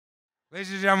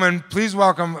Ladies and gentlemen, please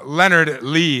welcome Leonard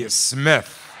Lee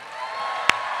Smith.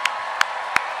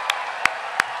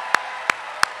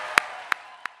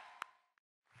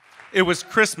 It was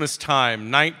Christmas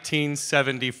time,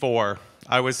 1974.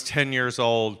 I was 10 years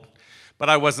old, but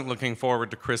I wasn't looking forward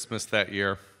to Christmas that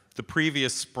year. The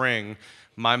previous spring,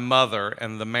 my mother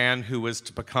and the man who was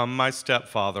to become my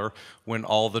stepfather when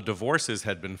all the divorces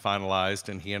had been finalized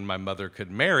and he and my mother could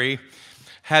marry,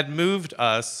 had moved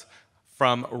us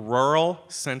from rural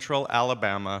central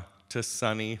Alabama to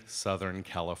sunny Southern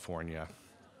California.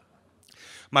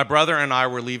 My brother and I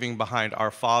were leaving behind our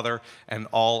father and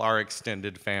all our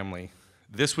extended family.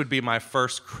 This would be my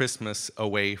first Christmas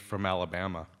away from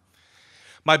Alabama.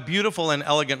 My beautiful and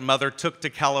elegant mother took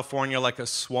to California like a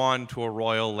swan to a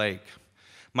royal lake.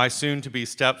 My soon-to-be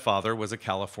stepfather was a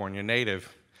California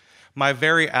native. My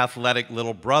very athletic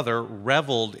little brother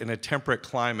reveled in a temperate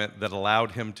climate that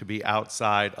allowed him to be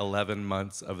outside 11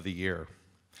 months of the year.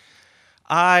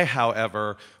 I,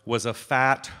 however, was a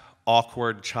fat,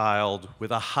 awkward child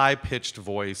with a high-pitched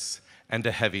voice and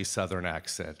a heavy Southern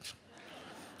accent.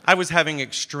 I was having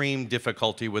extreme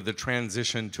difficulty with the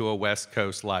transition to a West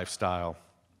Coast lifestyle.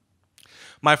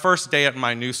 My first day at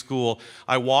my new school,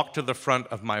 I walked to the front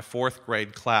of my fourth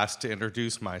grade class to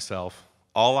introduce myself.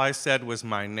 All I said was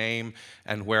my name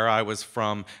and where I was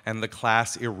from, and the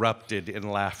class erupted in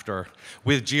laughter,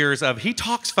 with jeers of, "He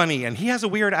talks funny and he has a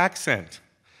weird accent."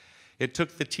 It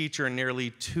took the teacher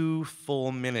nearly 2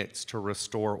 full minutes to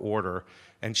restore order,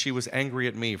 and she was angry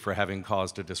at me for having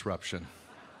caused a disruption.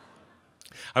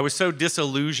 I was so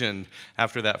disillusioned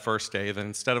after that first day that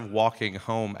instead of walking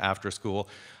home after school,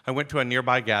 I went to a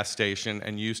nearby gas station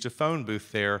and used a phone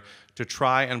booth there to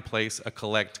try and place a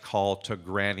collect call to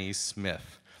Granny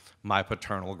Smith, my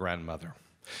paternal grandmother.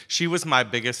 She was my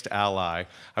biggest ally.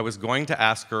 I was going to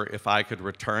ask her if I could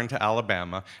return to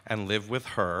Alabama and live with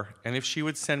her, and if she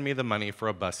would send me the money for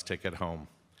a bus ticket home.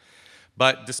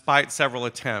 But despite several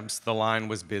attempts, the line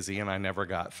was busy and I never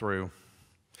got through.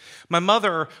 My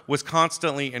mother was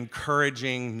constantly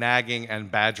encouraging, nagging, and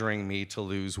badgering me to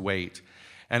lose weight,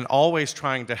 and always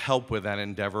trying to help with that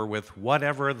endeavor with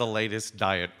whatever the latest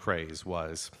diet craze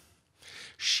was.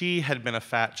 She had been a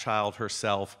fat child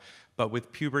herself, but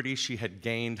with puberty she had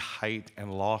gained height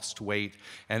and lost weight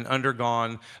and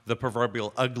undergone the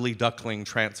proverbial ugly duckling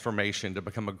transformation to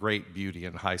become a great beauty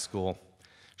in high school.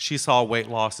 She saw weight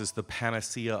loss as the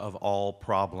panacea of all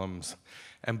problems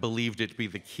and believed it to be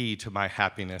the key to my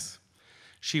happiness.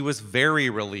 She was very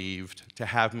relieved to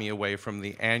have me away from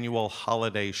the annual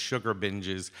holiday sugar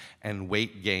binges and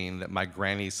weight gain that my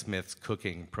Granny Smith's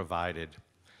cooking provided.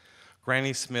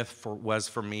 Granny Smith was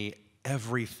for me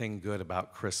everything good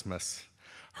about Christmas.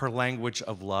 Her language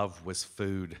of love was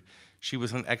food. She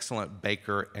was an excellent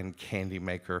baker and candy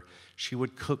maker. She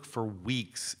would cook for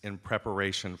weeks in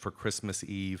preparation for Christmas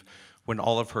Eve, when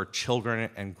all of her children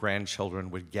and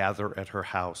grandchildren would gather at her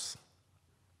house.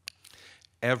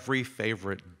 Every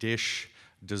favorite dish,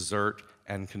 dessert,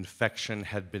 and confection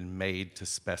had been made to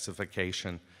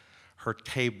specification. Her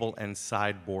table and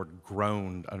sideboard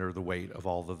groaned under the weight of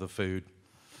all of the food.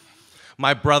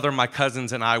 My brother, my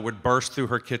cousins, and I would burst through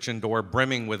her kitchen door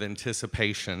brimming with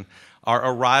anticipation, our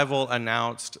arrival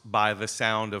announced by the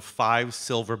sound of 5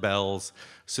 silver bells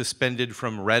suspended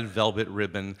from red velvet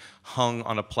ribbon hung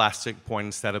on a plastic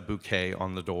poinsettia bouquet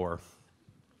on the door.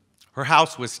 Her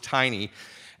house was tiny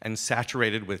and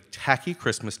saturated with tacky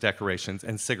Christmas decorations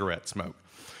and cigarette smoke.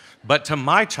 But to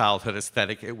my childhood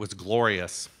aesthetic, it was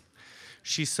glorious.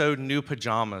 She sewed new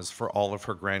pajamas for all of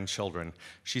her grandchildren.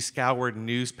 She scoured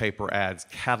newspaper ads,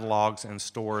 catalogs, and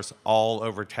stores all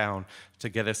over town to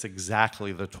get us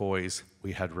exactly the toys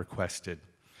we had requested.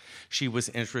 She was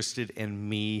interested in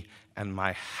me and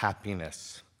my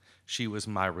happiness. She was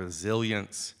my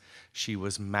resilience. She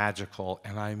was magical,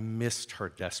 and I missed her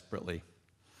desperately.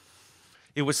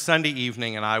 It was Sunday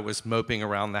evening, and I was moping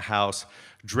around the house,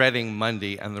 dreading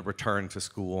Monday and the return to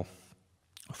school.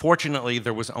 Fortunately,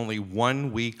 there was only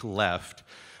 1 week left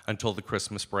until the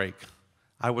Christmas break.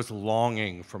 I was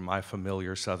longing for my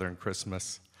familiar Southern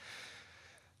Christmas.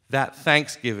 That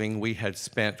Thanksgiving we had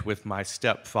spent with my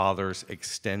stepfather's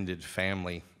extended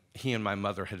family. He and my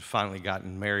mother had finally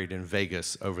gotten married in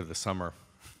Vegas over the summer.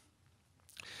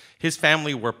 His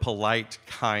family were polite,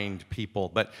 kind people,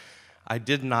 but I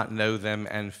did not know them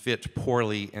and fit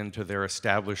poorly into their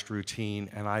established routine,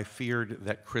 and I feared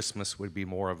that Christmas would be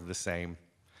more of the same.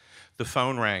 The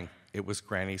phone rang. It was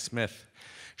Granny Smith.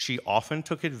 She often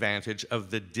took advantage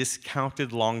of the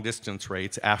discounted long-distance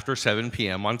rates after 7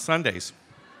 p.m. on Sundays.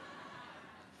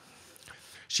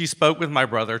 She spoke with my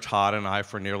brother Todd and I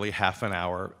for nearly half an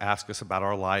hour, asked us about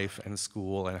our life and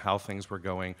school and how things were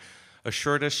going,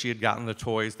 assured us she had gotten the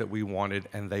toys that we wanted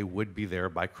and they would be there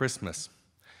by Christmas.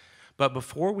 But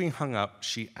before we hung up,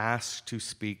 she asked to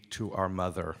speak to our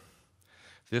mother.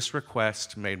 This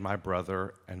request made my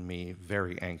brother and me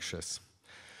very anxious.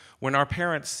 When our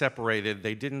parents separated,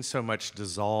 they didn't so much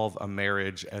dissolve a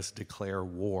marriage as declare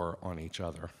war on each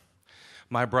other.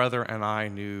 My brother and I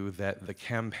knew that the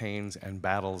campaigns and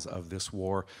battles of this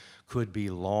war could be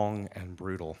long and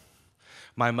brutal.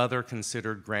 My mother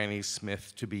considered Granny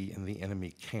Smith to be in the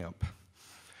enemy camp.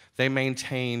 They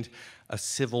maintained a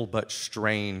civil but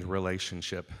strained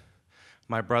relationship.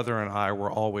 My brother and I were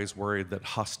always worried that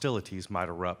hostilities might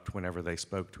erupt whenever they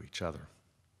spoke to each other.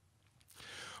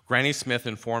 Granny Smith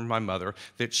informed my mother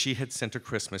that she had sent a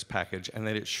Christmas package and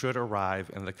that it should arrive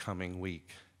in the coming week.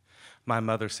 My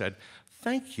mother said,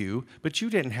 "Thank you, but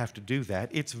you didn't have to do that.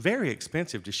 It's very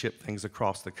expensive to ship things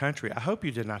across the country. I hope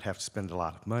you did not have to spend a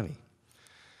lot of money."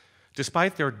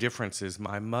 Despite their differences,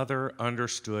 my mother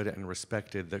understood and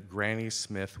respected that Granny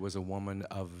Smith was a woman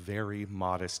of very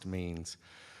modest means.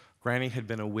 Granny had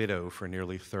been a widow for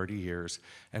nearly 30 years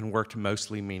and worked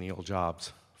mostly menial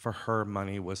jobs. For her,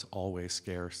 money was always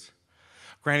scarce.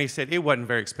 Granny said it wasn't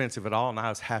very expensive at all, and I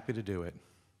was happy to do it.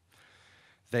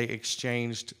 They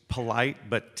exchanged polite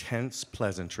but tense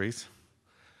pleasantries,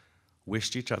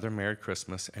 wished each other Merry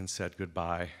Christmas, and said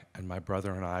goodbye, and my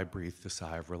brother and I breathed a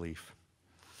sigh of relief.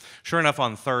 Sure enough,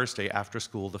 on Thursday after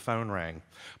school, the phone rang.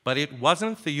 But it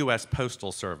wasn't the U.S.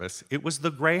 Postal Service. It was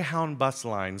the Greyhound bus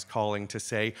lines calling to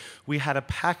say we had a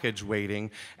package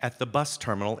waiting at the bus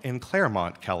terminal in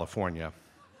Claremont, California.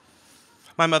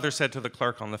 My mother said to the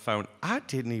clerk on the phone, "I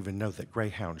didn't even know that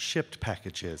Greyhound shipped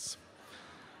packages."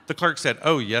 The clerk said,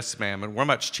 "Oh, yes, ma'am, and we're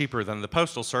much cheaper than the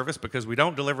Postal Service because we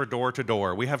don't deliver door to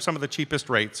door. We have some of the cheapest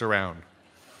rates around."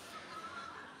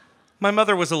 My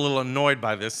mother was a little annoyed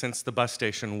by this since the bus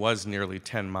station was nearly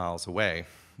 10 miles away.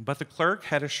 But the clerk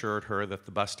had assured her that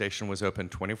the bus station was open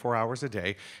 24 hours a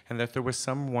day and that there was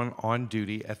someone on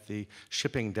duty at the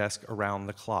shipping desk around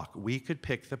the clock. We could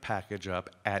pick the package up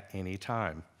at any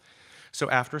time. So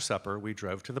after supper, we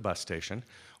drove to the bus station.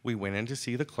 We went in to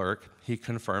see the clerk. He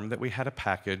confirmed that we had a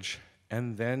package,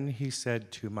 and then he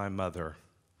said to my mother,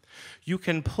 "You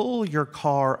can pull your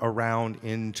car around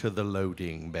into the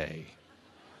loading bay."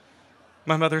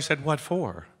 My mother said, "What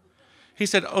for?" He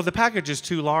said, "Oh, the package is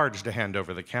too large to hand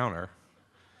over the counter."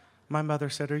 My mother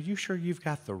said, "Are you sure you've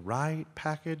got the right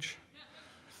package?"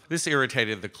 This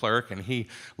irritated the clerk, and he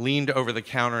leaned over the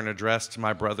counter and addressed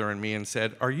my brother and me and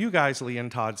said, "Are you guys Lee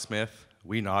and Todd Smith?"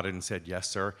 We nodded and said, "Yes,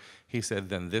 sir." He said,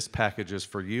 "Then this package is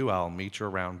for you. I'll meet you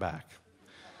around back."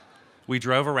 We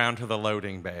drove around to the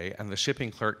loading bay, and the shipping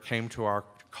clerk came to our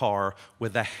car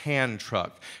with a hand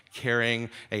truck carrying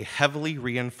a heavily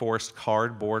reinforced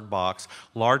cardboard box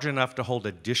large enough to hold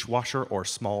a dishwasher or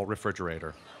small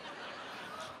refrigerator.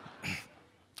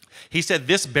 He said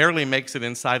this barely makes it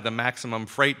inside the maximum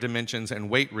freight dimensions and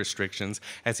weight restrictions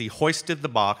as he hoisted the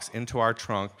box into our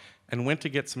trunk and went to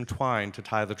get some twine to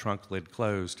tie the trunk lid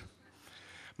closed.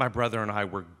 My brother and I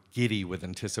were giddy with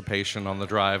anticipation on the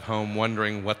drive home,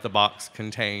 wondering what the box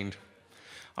contained.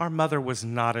 Our mother was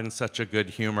not in such a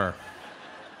good humor.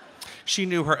 She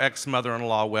knew her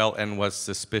ex-mother-in-law well and was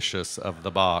suspicious of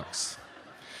the box.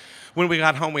 When we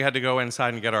got home, we had to go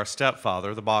inside and get our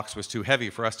stepfather. The box was too heavy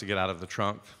for us to get out of the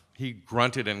trunk. He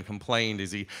grunted and complained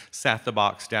as he sat the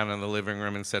box down in the living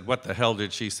room and said, "What the hell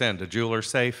did she send, a jeweler's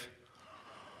safe?"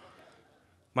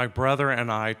 My brother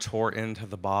and I tore into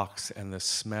the box, and the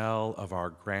smell of our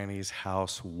granny's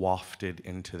house wafted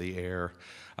into the air,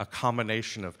 a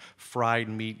combination of fried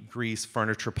meat, grease,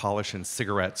 furniture polish, and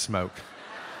cigarette smoke.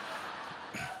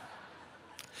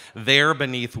 There,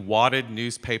 beneath wadded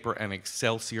newspaper and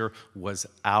Excelsior, was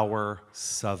our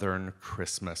Southern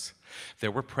Christmas.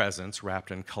 There were presents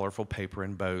wrapped in colorful paper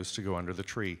and bows to go under the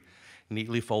tree.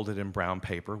 Neatly folded in brown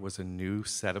paper was a new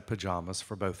set of pajamas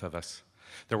for both of us.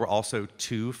 There were also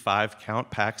 2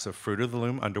 5-count packs of Fruit of the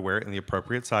Loom underwear in the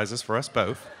appropriate sizes for us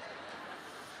both.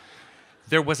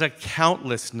 There was a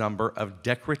countless number of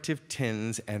decorative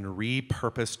tins and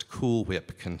repurposed Cool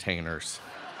Whip containers.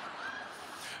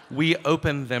 We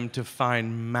opened them to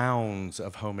find mounds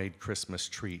of homemade Christmas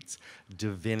treats,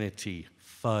 divinity,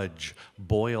 fudge,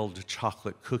 boiled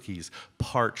chocolate cookies,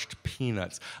 parched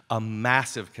peanuts, a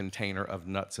massive container of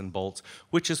nuts and bolts,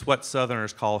 which is what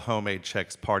Southerners call homemade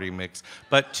Chex Party Mix,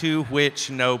 but to which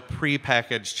no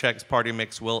prepackaged Chex Party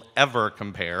Mix will ever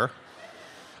compare.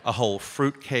 a whole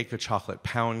fruit cake, a chocolate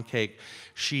pound cake.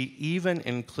 She even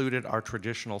included our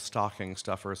traditional stocking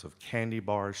stuffers of candy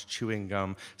bars, chewing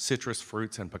gum, citrus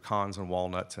fruits, and pecans and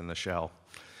walnuts in the shell.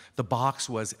 The box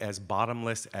was as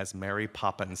bottomless as Mary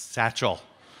Poppins' satchel.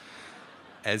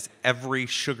 As every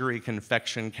sugary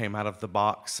confection came out of the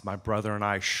box, my brother and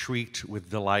I shrieked with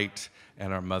delight,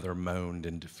 and our mother moaned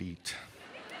in defeat.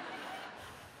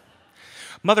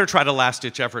 Mother tried a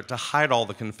last-ditch effort to hide all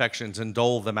the confections and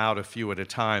dole them out a few at a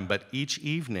time, but each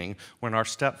evening, when our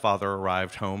stepfather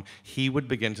arrived home, he would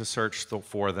begin to search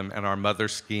for them, and our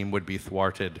mother's scheme would be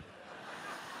thwarted.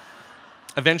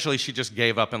 Eventually, she just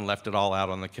gave up and left it all out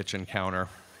on the kitchen counter.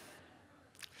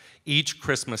 Each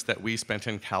Christmas that we spent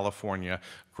in California,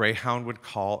 Greyhound would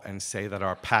call and say that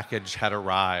our package had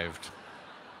arrived.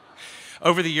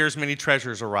 Over the years, many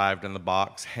treasures arrived in the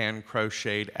box: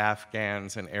 hand-crocheted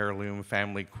Afghans, an heirloom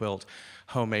family quilt,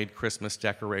 homemade Christmas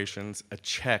decorations, a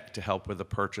check to help with the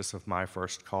purchase of my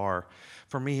first car.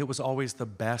 For me, it was always the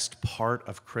best part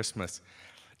of Christmas.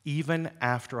 Even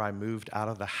after I moved out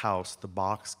of the house, the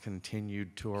box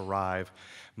continued to arrive.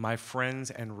 My friends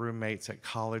and roommates at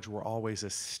college were always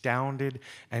astounded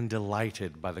and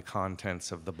delighted by the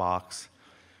contents of the box.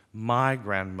 My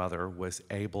grandmother was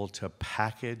able to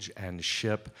package and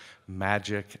ship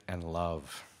magic and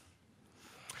love.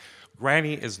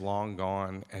 Granny is long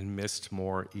gone and missed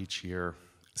more each year.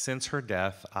 Since her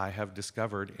death, I have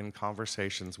discovered in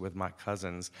conversations with my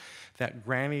cousins that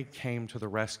Granny came to the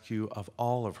rescue of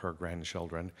all of her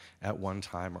grandchildren at one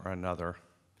time or another,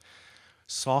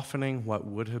 softening what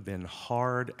would have been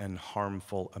hard and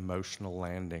harmful emotional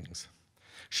landings.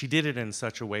 She did it in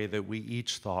such a way that we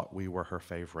each thought we were her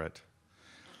favorite.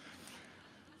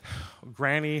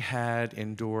 Granny had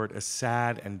endured a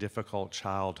sad and difficult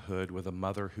childhood with a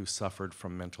mother who suffered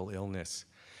from mental illness.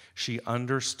 She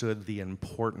understood the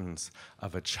importance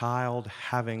of a child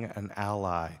having an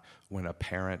ally when a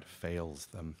parent fails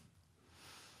them.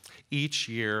 Each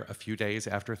year, a few days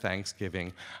after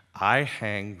Thanksgiving, I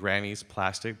hang Granny's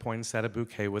plastic poinsettia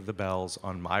bouquet with the bells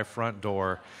on my front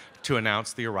door to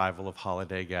announce the arrival of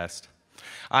holiday guests.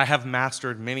 I have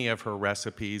mastered many of her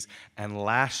recipes, and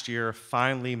last year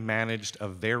finally managed a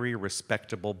very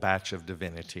respectable batch of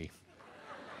divinity.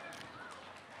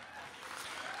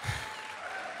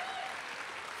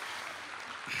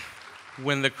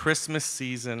 When the Christmas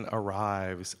season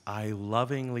arrives, I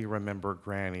lovingly remember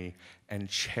Granny and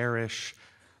cherish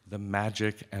the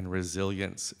magic and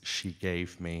resilience she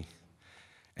gave me.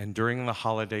 And during the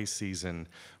holiday season,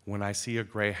 when I see a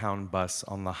Greyhound bus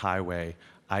on the highway,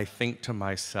 I think to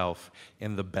myself,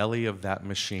 in the belly of that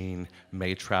machine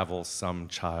may travel some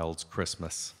child's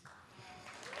Christmas.